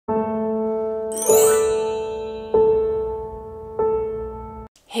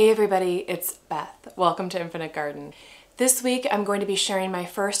everybody, it's Beth. Welcome to Infinite Garden. This week I'm going to be sharing my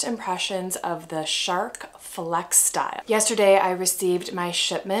first impressions of the Shark FlexStyle. Yesterday I received my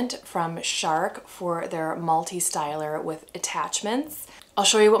shipment from Shark for their multi-styler with attachments. I'll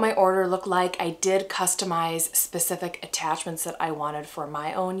show you what my order looked like. I did customize specific attachments that I wanted for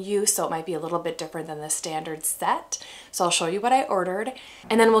my own use, so it might be a little bit different than the standard set. So I'll show you what I ordered,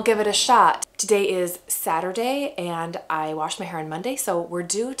 and then we'll give it a shot. Today is Saturday, and I washed my hair on Monday, so we're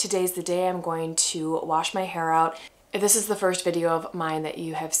due. Today's the day I'm going to wash my hair out. If this is the first video of mine that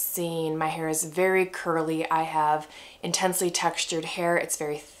you have seen, my hair is very curly. I have intensely textured hair. It's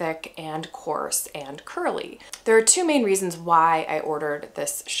very thick and coarse and curly. There are two main reasons why I ordered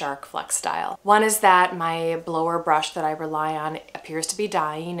this Shark FlexStyle. One is that my blower brush that I rely on appears to be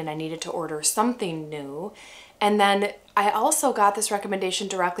dying and I needed to order something new. And then I also got this recommendation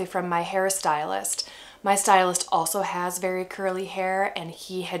directly from my hairstylist. My stylist also has very curly hair, and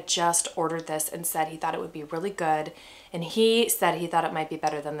he had just ordered this and said he thought it would be really good, and he said he thought it might be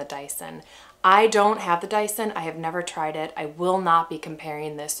better than the Dyson. I don't have the Dyson. I have never tried it. I will not be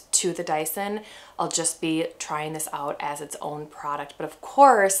comparing this to the Dyson. I'll just be trying this out as its own product. But of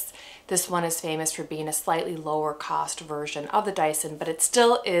course, this one is famous for being a slightly lower cost version of the Dyson, but it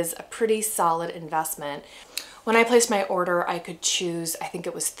still is a pretty solid investment. When I placed my order, I could choose, I think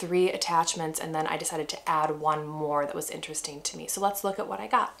it was 3 attachments, and then I decided to add one more that was interesting to me. So let's look at what I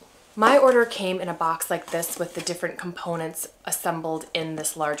got. My order came in a box like this with the different components assembled in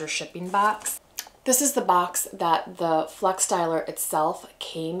this larger shipping box. This is the box that the FlexStyler itself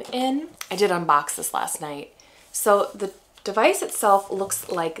came in. I did unbox this last night. So the device itself looks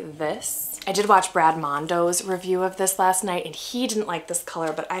like this. I did watch Brad Mondo's review of this last night, and he didn't like this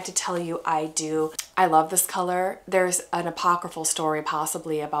color, but I have to tell you, I do. I love this color. There's an apocryphal story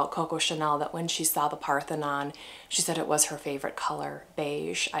possibly about Coco Chanel that when she saw the Parthenon, she said it was her favorite color,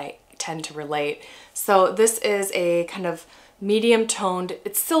 beige. I tend to relate. So this is a kind of medium toned,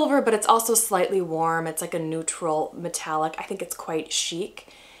 it's silver, but it's also slightly warm. It's like a neutral metallic. I think it's quite chic.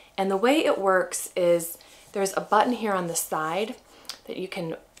 And the way it works is there's a button here on the side that you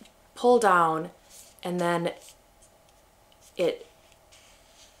can pull down, and then it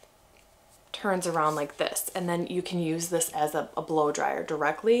turns around like this, and then you can use this as a blow dryer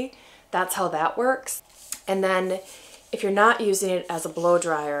directly. That's how that works. And then if you're not using it as a blow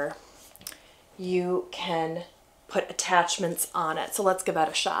dryer, you can put attachments on it. So let's give that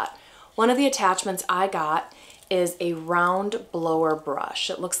a shot. One of the attachments I got is a round blower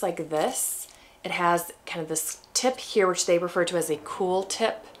brush. It looks like this. It has kind of this tip here, which they refer to as a cool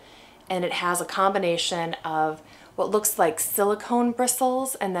tip, and it has a combination of what looks like silicone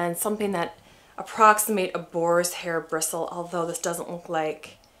bristles and then something that approximate a boar's hair bristle, although this doesn't look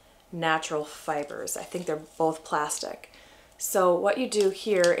like natural fibers. I think they're both plastic. So what you do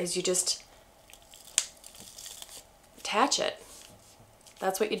here is you just attach it.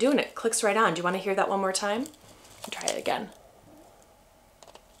 That's what you do, and it clicks right on. Do you want to hear that one more time? Try it again.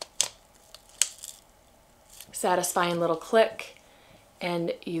 Satisfying little click,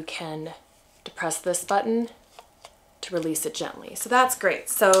 and you can depress this button to release it gently. So that's great.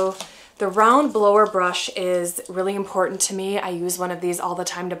 So the round blower brush is really important to me. I use one of these all the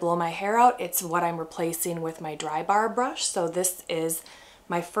time to blow my hair out. It's what I'm replacing with my dry bar brush. So this is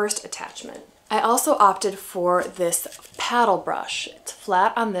my first attachment. I also opted for this paddle brush. It's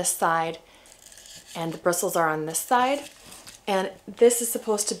flat on this side and the bristles are on this side. And this is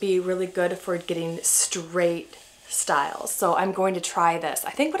supposed to be really good for getting straight styles. So I'm going to try this. I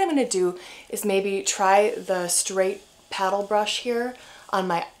think what I'm going to do is maybe try the straight paddle brush here on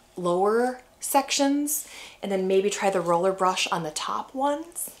my lower sections, and then maybe try the roller brush on the top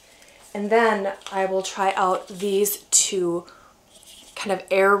ones. And then I will try out these 2 kind of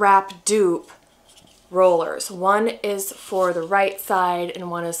AirWrap dupe rollers. One is for the right side and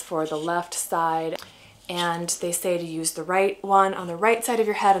one is for the left side. And they say to use the right one on the right side of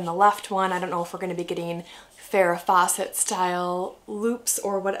your head and the left one. I don't know if we're going to be getting Farrah Fawcett style loops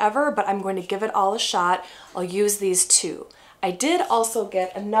or whatever, but I'm going to give it all a shot. I'll use these 2. I did also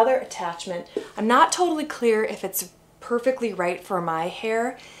get another attachment. I'm not totally clear if it's perfectly right for my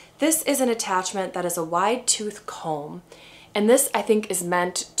hair. This is an attachment that is a wide tooth comb, and this I think is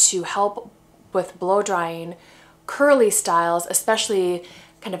meant to help with blow drying curly styles, especially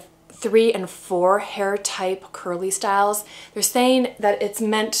kind of 3 and 4 hair type curly styles. They're saying that it's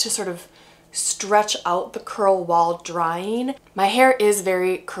meant to sort of stretch out the curl while drying. My hair is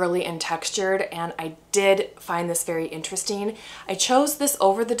very curly and textured, and I did find this very interesting. I chose this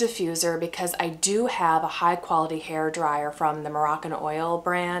over the diffuser because I do have a high quality hair dryer from the Moroccan Oil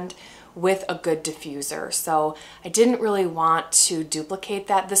brand with a good diffuser. So I didn't really want to duplicate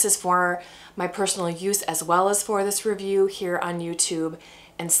that. This is for my personal use as well as for this review here on YouTube.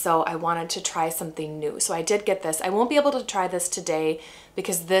 And so I wanted to try something new. So I did get this. I won't be able to try this today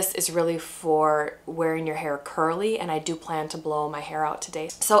because this is really for wearing your hair curly, and I do plan to blow my hair out today.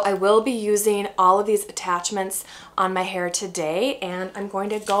 So I will be using all of these attachments on my hair today, and I'm going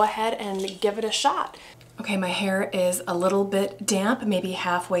to go ahead and give it a shot. Okay, my hair is a little bit damp, maybe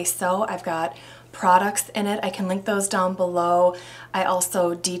halfway so. I've got products in it. I can link those down below. I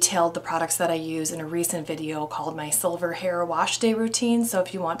also detailed the products that I use in a recent video called my Silver Hair Wash Day Routine, so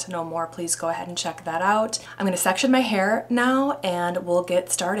if you want to know more, please go ahead and check that out. I'm going to section my hair now and we'll get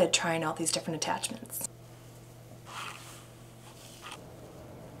started trying out these different attachments.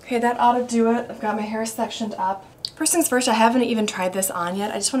 Okay, that ought to do it. I've got my hair sectioned up. First things first, I haven't even tried this on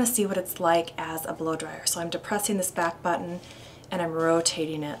yet. I just want to see what it's like as a blow dryer. So I'm depressing this back button and I'm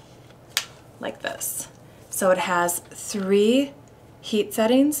rotating it like this. So it has 3 heat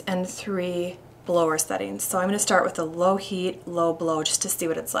settings and 3 blower settings. So I'm going to start with a low heat, low blow just to see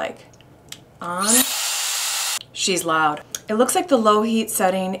what it's like. On. She's loud. It looks like the low heat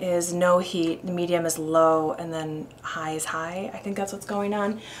setting is no heat, medium is low, and then high is high. I think that's what's going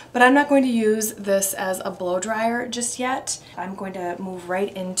on. But I'm not going to use this as a blow dryer just yet. I'm going to move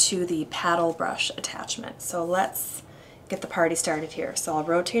right into the paddle brush attachment. So let's get the party started here. So I'll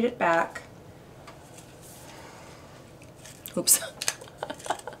rotate it back. Oops.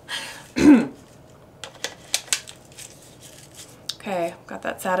 Okay, got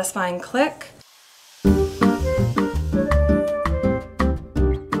that satisfying click.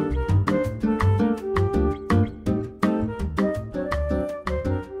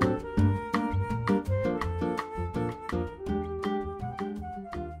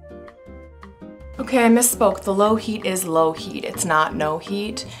 Okay, I misspoke. The low heat is low heat. It's not no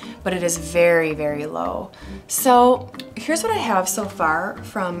heat, but it is very, very low. So here's what I have so far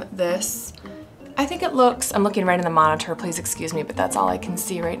from this. I think it looks, I'm looking right in the monitor, please excuse me, but that's all I can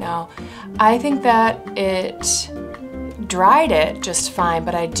see right now. I think that it dried it just fine,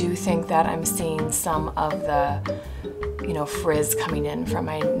 but I do think that I'm seeing some of the, you know, frizz coming in from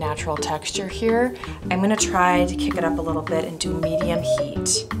my natural texture here. I'm gonna try to kick it up a little bit and do medium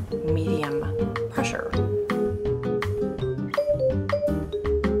heat, medium pressure.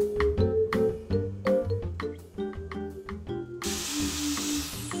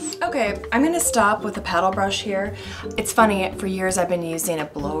 Okay, I'm gonna stop with the paddle brush here. It's funny, for years I've been using a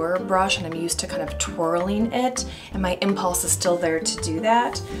blower brush and I'm used to kind of twirling it, and my impulse is still there to do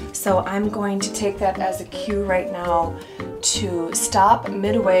that. So I'm going to take that as a cue right now to stop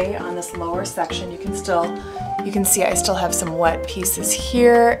midway on this lower section. You can see I still have some wet pieces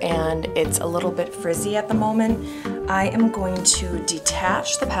here and it's a little bit frizzy at the moment. I am going to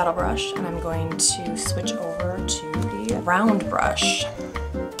detach the paddle brush and I'm going to switch over to the round brush.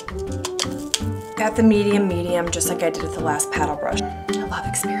 At the medium, just like I did with the last paddle brush. I love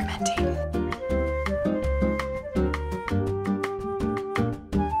experimenting.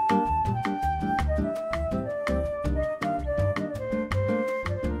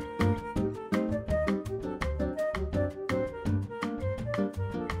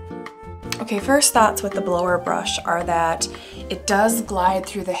 Okay, first thoughts with the blower brush are that it does glide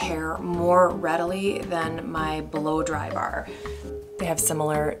through the hair more readily than my blow dry bar. They have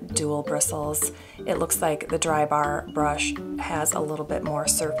similar dual bristles. It looks like the dry bar brush has a little bit more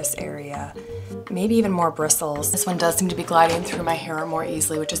surface area, maybe even more bristles. This one does seem to be gliding through my hair more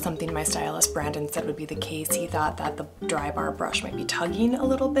easily, which is something my stylist Brandon said would be the case. He thought that the dry bar brush might be tugging a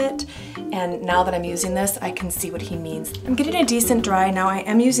little bit, and now that I'm using this, I can see what he means. I'm getting a decent dry. Now I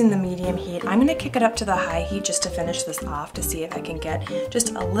am using the medium heat. I'm gonna kick it up to the high heat just to finish this off to see if I can get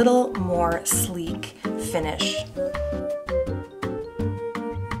just a little more sleek finish.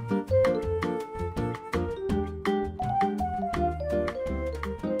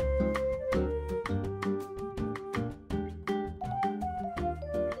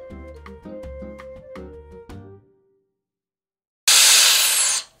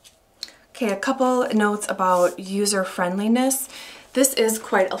 Okay, a couple notes about user friendliness. This is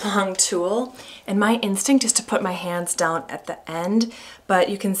quite a long tool, and my instinct is to put my hands down at the end, but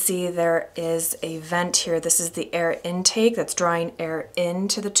you can see there is a vent here. This is the air intake that's drawing air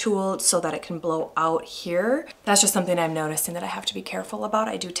into the tool so that it can blow out here. That's just something I'm noticing that I have to be careful about.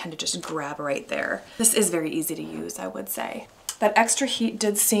 I do tend to just grab right there. This is very easy to use, I would say. That extra heat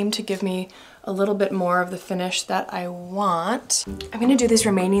did seem to give me a little bit more of the finish that I want. I'm gonna do these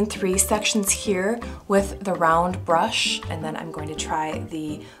remaining 3 sections here with the round brush, and then I'm going to try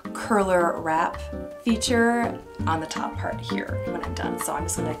the curler wrap feature on the top part here when I'm done. So I'm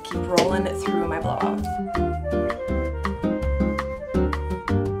just gonna keep rolling it through my blowout.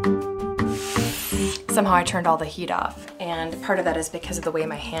 Somehow I turned all the heat off, and part of that is because of the way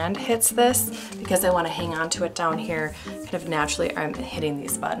my hand hits this, because I want to hang on to it down here, kind of naturally I'm hitting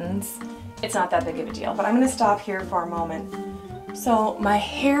these buttons. It's not that big of a deal, but I'm going to stop here for a moment. So my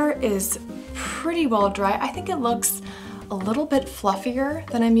hair is pretty well dry. I think it looks a little bit fluffier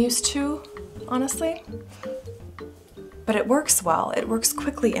than I'm used to, honestly, but it works well. It works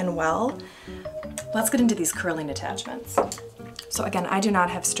quickly and well. Let's get into these curling attachments. So again, I do not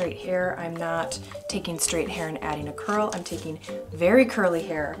have straight hair. I'm not taking straight hair and adding a curl. I'm taking very curly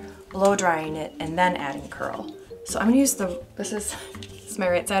hair, blow drying it, and then adding curl. So I'm gonna use this is my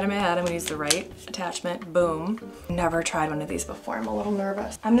right side of my head. I'm gonna use the right attachment, boom. Never tried one of these before, I'm a little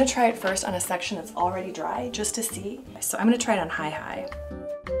nervous. I'm gonna try it first on a section that's already dry, just to see. So I'm gonna try it on high.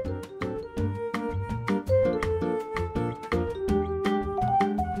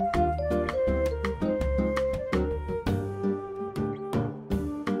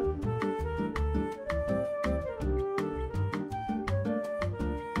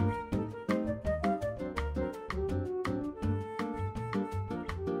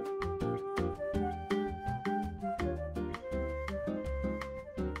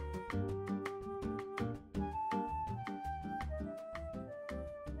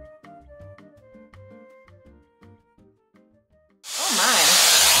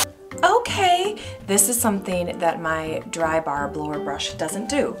 Okay, this is something that my dry bar blower brush doesn't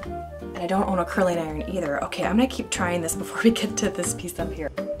do. And I don't own a curling iron either. Okay, I'm gonna keep trying this before we get to this piece up here.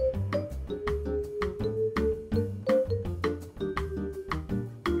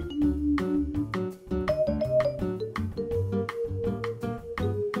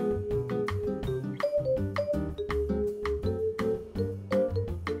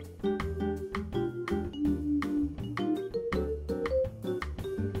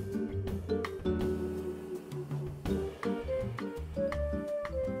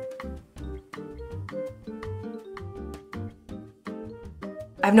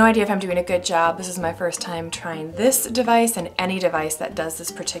 I have no idea if I'm doing a good job. This is my first time trying this device and any device that does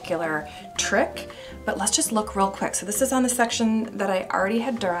this particular trick, but let's just look real quick. So this is on the section that I already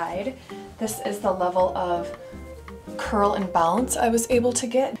had dried. This is the level of curl and bounce I was able to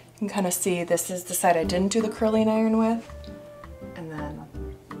get. You can kind of see this is the side I didn't do the curling iron with. And then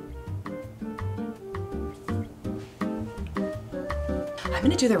I'm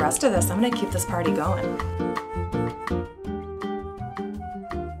gonna do the rest of this. I'm gonna keep this party going.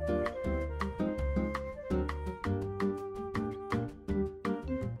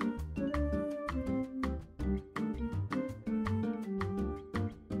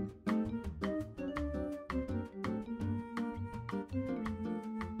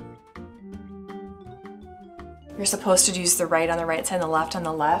 You're supposed to use the right on the right side and the left on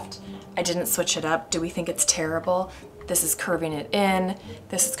the left. I didn't switch it up. Do we think it's terrible? This is curving it in,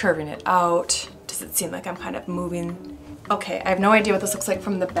 this is curving it out. Does it seem like I'm kind of moving? Okay, I have no idea what this looks like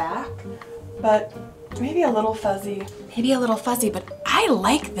from the back, but maybe a little fuzzy. Maybe a little fuzzy, but I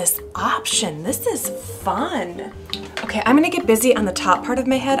like this option. This is fun. Okay, I'm gonna get busy on the top part of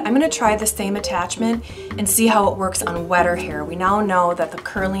my head. I'm gonna try the same attachment and see how it works on wetter hair. We now know that the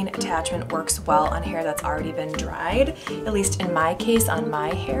curling attachment works well on hair that's already been dried, at least in my case on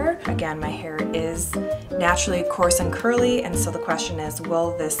my hair. Again, my hair is naturally coarse and curly, and so the question is,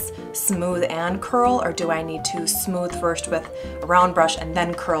 will this smooth and curl, or do I need to smooth first with a round brush and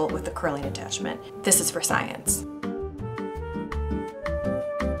then curl with the curling attachment? This is for science.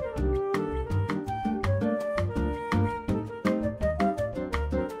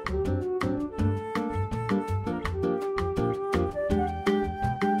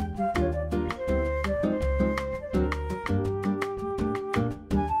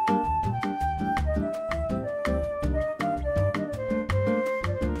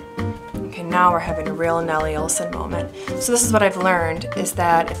 Now we're having a real Nellie Olson moment. So this is what I've learned, is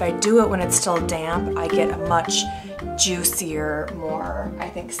that if I do it when it's still damp, I get a much juicier, more, I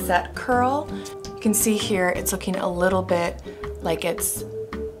think, set curl. You can see here it's looking a little bit like it's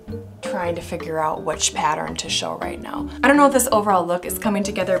trying to figure out which pattern to show right now. I don't know if this overall look is coming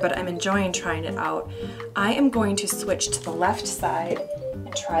together, but I'm enjoying trying it out. I am going to switch to the left side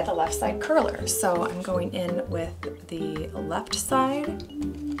and try the left side curler. So I'm going in with the left side.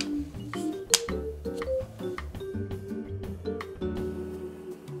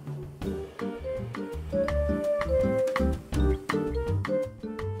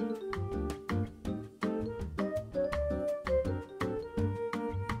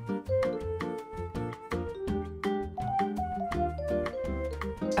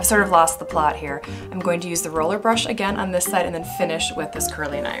 I've sort of lost the plot here. I'm going to use the roller brush again on this side and then finish with this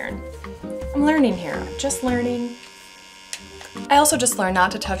curling iron. I'm learning here, I'm just learning. I also just learned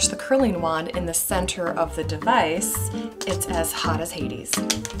not to touch the curling wand in the center of the device. It's as hot as Hades.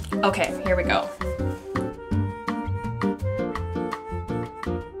 Okay, here we go.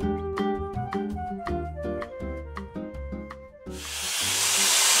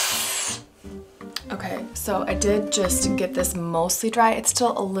 Okay, so I did just get this mostly dry. It's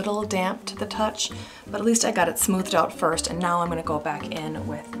still a little damp to the touch, but at least I got it smoothed out first, and now I'm gonna go back in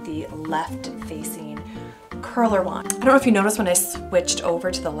with the left-facing curler wand. I don't know if you noticed when I switched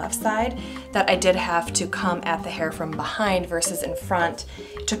over to the left side that I did have to come at the hair from behind versus in front.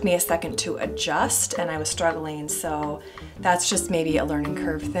 It took me a second to adjust and I was struggling, so that's just maybe a learning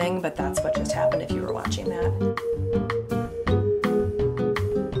curve thing, but that's what just happened if you were watching that.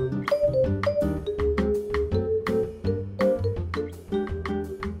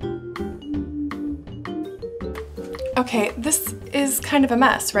 Okay, this is kind of a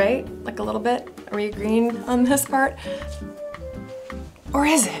mess, right? Like a little bit? Are we agreeing on this part? Or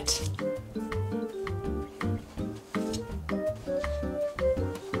is it?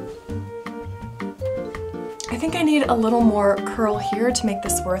 I think I need a little more curl here to make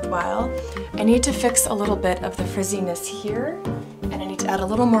this worthwhile. I need to fix a little bit of the frizziness here, and I need to add a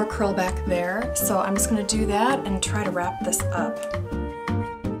little more curl back there. So I'm just gonna do that and try to wrap this up.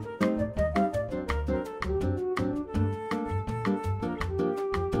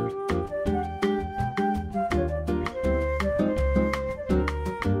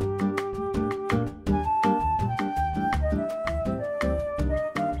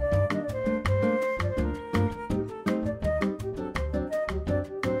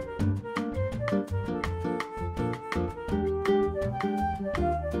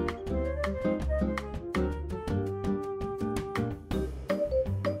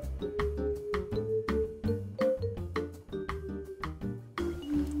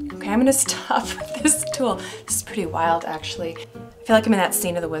 I'm gonna stop with this tool. This is pretty wild, actually. I feel like I'm in that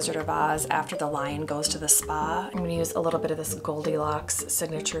scene of The Wizard of Oz after the lion goes to the spa. I'm gonna use a little bit of this Goldilocks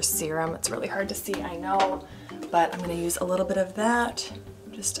signature serum. It's really hard to see, I know, but I'm gonna use a little bit of that.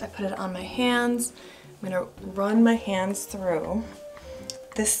 I put it on my hands. I'm gonna run my hands through.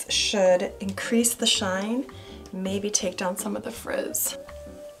 This should increase the shine, maybe take down some of the frizz.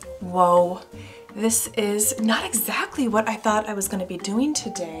 Whoa. This is not exactly what I thought I was going to be doing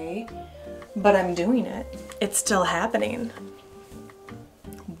today, but I'm doing it. It's still happening.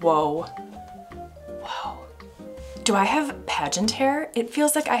 Whoa. Whoa. Do I have pageant hair? It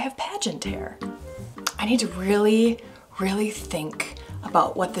feels like I have pageant hair. I need to really, really think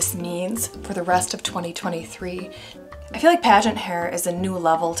about what this means for the rest of 2023. I feel like pageant hair is a new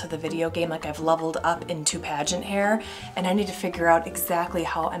level to the video game, like I've leveled up into pageant hair, and I need to figure out exactly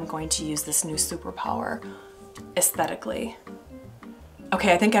how I'm going to use this new superpower aesthetically.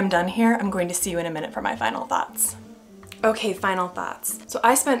 Okay, I think I'm done here. I'm going to see you in a minute for my final thoughts. Okay, final thoughts. So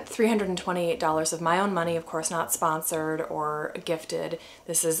I spent $328 of my own money, of course not sponsored or gifted.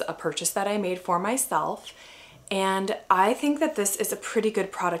 This is a purchase that I made for myself. And I think that this is a pretty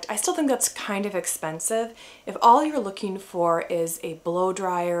good product. I still think that's kind of expensive. If all you're looking for is a blow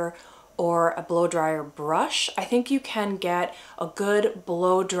dryer or a blow dryer brush, I think you can get a good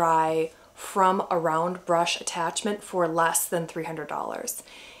blow dry from a round brush attachment for less than $300.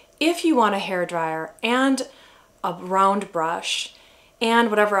 If you want a hair dryer and a round brush and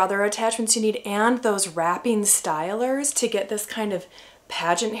whatever other attachments you need and those wrapping stylers to get this kind of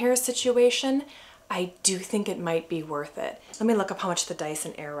pageant hair situation, I do think it might be worth it. Let me look up how much the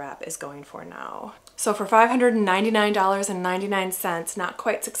Dyson AirWrap is going for now. So for $599.99, not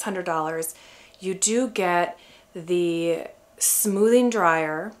quite $600, you do get the smoothing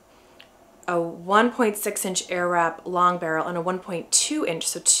dryer, a 1.6 inch AirWrap long barrel, and a 1.2 inch,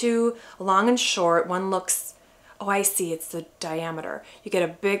 so two long and short. One looks, oh I see, it's the diameter. You get a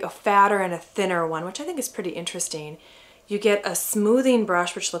fatter and a thinner one, which I think is pretty interesting. You get a smoothing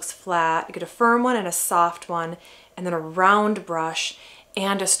brush, which looks flat. You get a firm one and a soft one, and then a round brush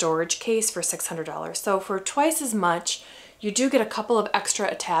and a storage case for $600. So for twice as much, you do get a couple of extra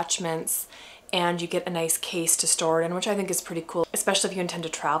attachments and you get a nice case to store it in, which I think is pretty cool, especially if you intend to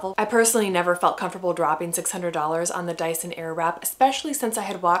travel. I personally never felt comfortable dropping $600 on the Dyson AirWrap, especially since I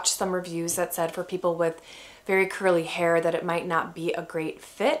had watched some reviews that said for people with very curly hair that it might not be a great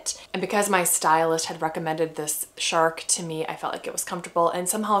fit. And because my stylist had recommended this Shark to me, I felt like it was comfortable, and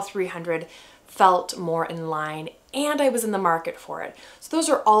somehow $300 felt more in line, and I was in the market for it. So those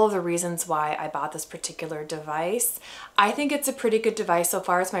are all of the reasons why I bought this particular device. I think it's a pretty good device so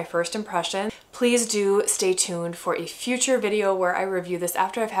far. It's my first impression. Please do stay tuned for a future video where I review this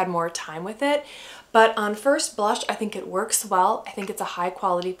after I've had more time with it. But on first blush, I think it works well. I think it's a high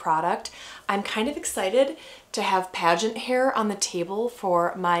quality product. I'm kind of excited to have pageant hair on the table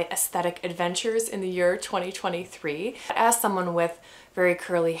for my aesthetic adventures in the year 2023. As someone with very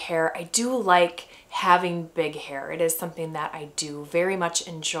curly hair, I do like having big hair. It is something that I do very much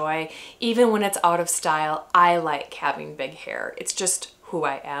enjoy. Even when it's out of style, I like having big hair. It's just who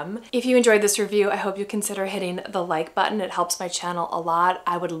I am. If you enjoyed this review, I hope you consider hitting the like button. It helps my channel a lot.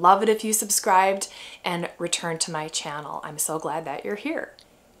 I would love it if you subscribed and returned to my channel. I'm so glad that you're here.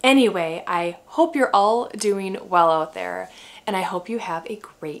 Anyway, I hope you're all doing well out there, and I hope you have a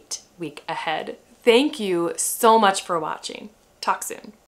great week ahead. Thank you so much for watching. Talk soon.